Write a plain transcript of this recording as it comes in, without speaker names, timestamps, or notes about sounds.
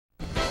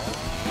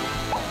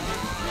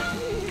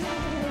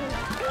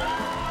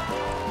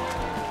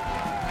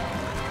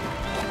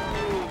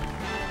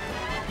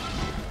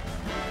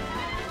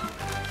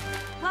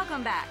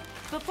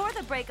Before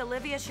the break,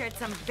 Olivia shared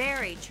some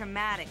very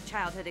traumatic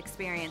childhood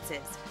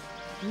experiences.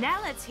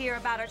 Now let's hear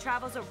about her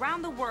travels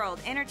around the world,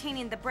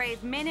 entertaining the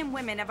brave men and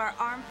women of our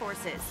armed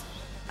forces.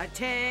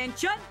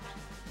 Attention!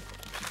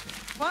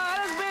 Well,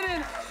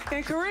 I've been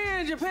in Korea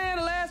and Japan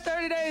the last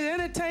 30 days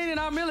entertaining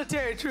our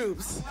military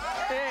troops.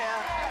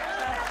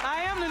 Yeah,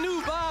 I am the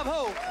new Bob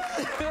Hope.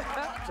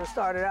 So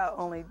started out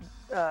only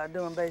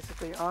doing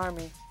basically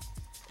Army.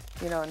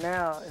 You know,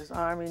 now it's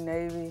Army,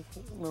 Navy,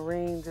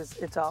 Marines,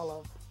 it's all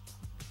of them.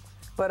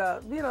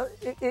 But, you know,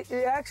 it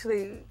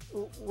actually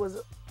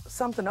was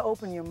something to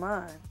open your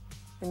mind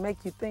and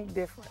make you think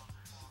different.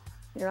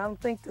 You know, I don't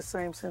think the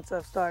same since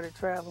I've started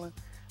traveling.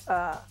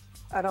 I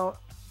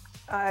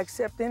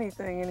accept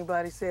anything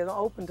anybody says. I'm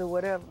open to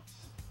whatever,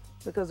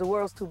 because the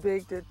world's too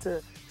big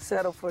to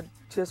settle for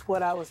just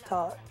what I was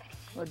taught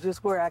or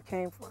just where I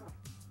came from.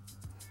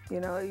 You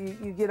know,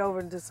 you get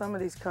over into some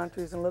of these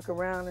countries and look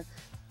around, and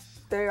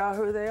they are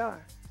who they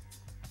are.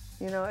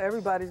 You know,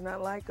 everybody's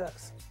not like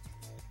us.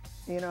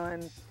 You know,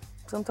 and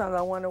sometimes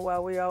I wonder why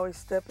we always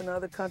step in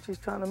other countries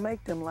trying to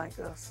make them like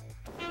us.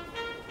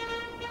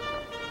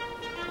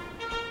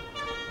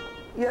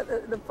 Yeah,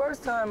 the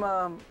first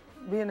time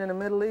being in the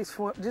Middle East,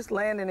 just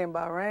landing in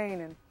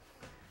Bahrain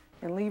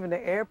and leaving the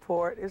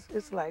airport,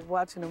 it's like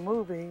watching a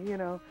movie, you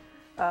know.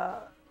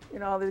 You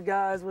know, all these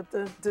guys with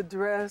the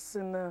dress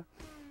and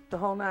the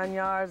whole 9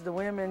 yards, the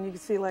women, you can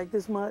see like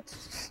this much,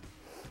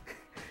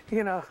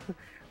 you know,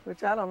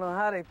 which I don't know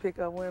how they pick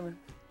up women.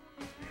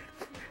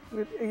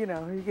 You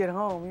know, you get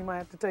home, you might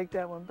have to take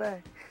that one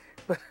back.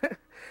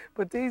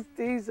 But these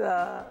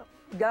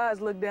guys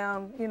look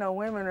down, you know,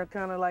 women are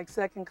kind of like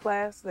second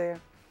class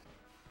there.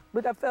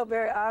 But I felt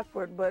very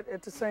awkward, but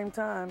at the same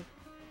time,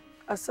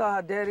 I saw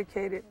how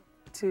dedicated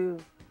to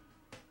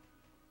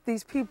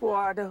these people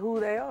are to who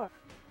they are.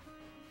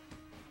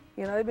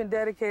 You know, they've been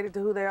dedicated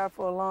to who they are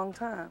for a long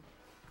time.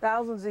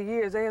 Thousands of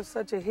years, they have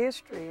such a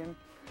history,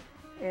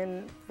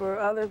 and for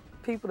other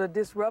people to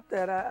disrupt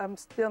that, I'm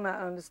still not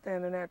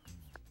understanding that.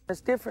 It's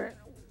different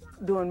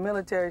doing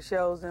military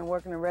shows than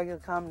working in a regular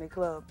comedy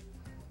club,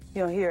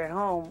 you know, here at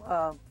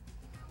home,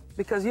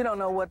 because you don't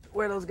know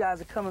where those guys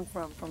are coming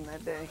from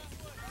that day,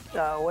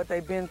 what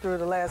they've been through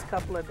the last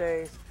couple of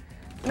days.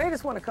 And they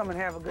just want to come and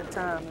have a good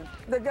time. And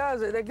the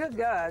guys, they're good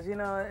guys, you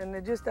know, and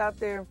they're just out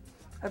there.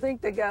 I think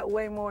they got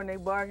way more than they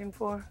bargained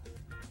for.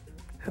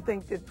 I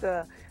think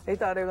that they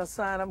thought they were going to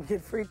sign up and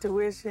get free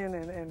tuition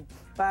and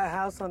buy a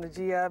house on the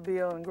GI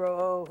Bill and grow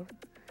old.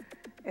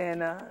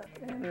 And I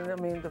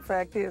mean, the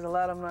fact is, a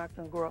lot of them aren't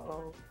going to grow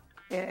old.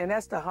 And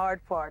that's the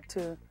hard part,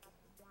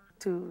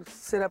 to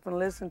sit up and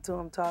listen to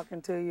them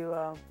talking to you.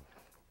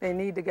 They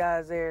need the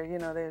guys there, you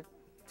know, they're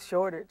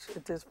shortage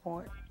at this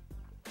point.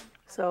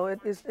 So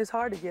it's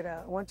hard to get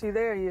out. Once you're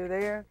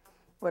there.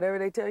 Whatever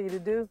they tell you to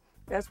do,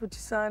 that's what you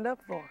signed up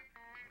for.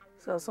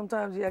 So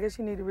sometimes, I guess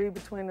you need to read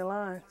between the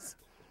lines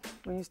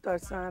when you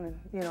start signing,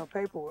 you know,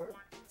 paperwork.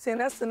 See, and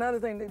that's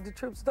another thing that the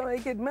troops don't, they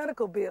get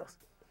medical bills.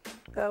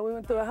 We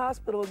went to a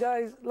hospital, a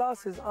guy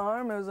lost his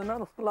arm, there was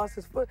another one lost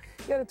his foot.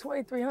 He got a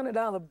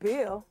 $2,300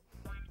 bill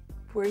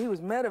where he was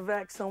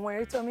medevac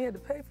somewhere. He told me he had to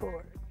pay for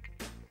it.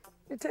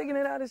 You're taking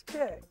it out of his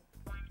check.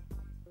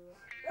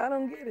 I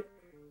don't get it.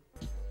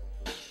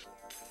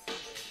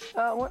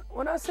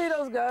 When I see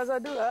those guys, I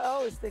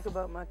always think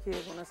about my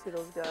kids when I see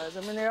those guys.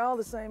 I mean, they're all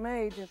the same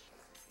age,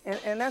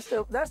 and that's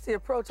the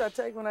approach I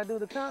take when I do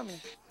the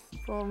comedy.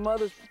 From a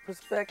mother's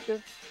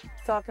perspective,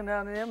 talking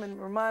down to them and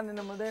reminding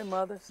them of their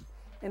mothers.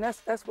 And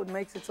that's what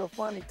makes it so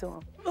funny to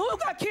them. Who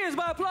got kids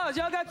by applause?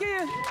 Y'all got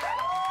kids?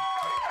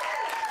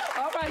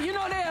 All right, you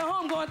know they're at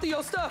home going through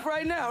your stuff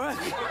right now,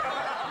 right?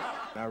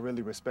 I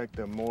really respect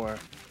her more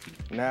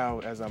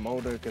now as I'm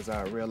older, because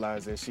I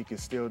realize that she can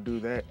still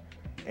do that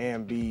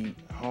and be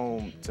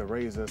home to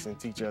raise us and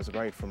teach us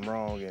right from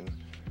wrong. And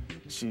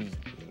she's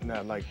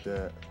not like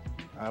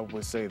I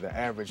would say, the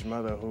average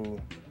mother who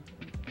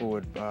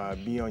would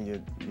be on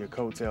your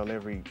coattail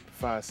every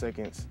 5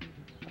 seconds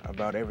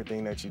about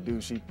everything that you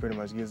do. She pretty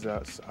much gives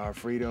us our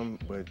freedom,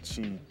 but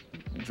she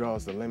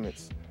draws the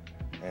limits.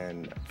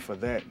 And for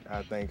that,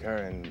 I thank her,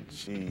 and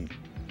she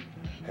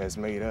has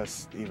made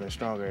us even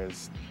stronger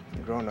as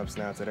grown-ups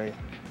now today.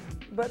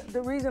 But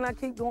the reason I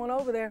keep going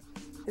over there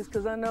is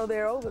because I know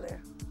they're over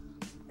there.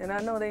 And I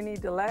know they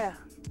need to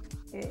laugh.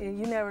 And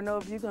you never know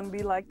if you're going to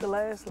be like the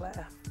last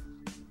laugh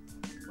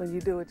when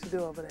you do what you do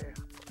over there.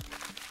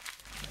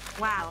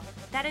 Wow,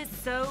 that is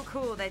so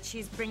cool that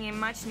she's bringing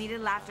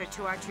much-needed laughter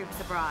to our troops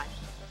abroad.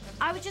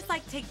 I would just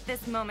like to take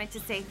this moment to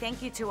say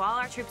thank you to all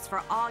our troops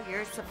for all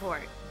your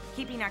support,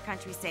 keeping our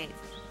country safe.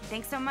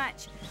 Thanks so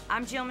much.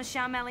 I'm Jill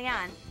Michelle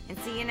Melian, and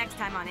see you next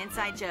time on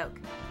Inside Joke.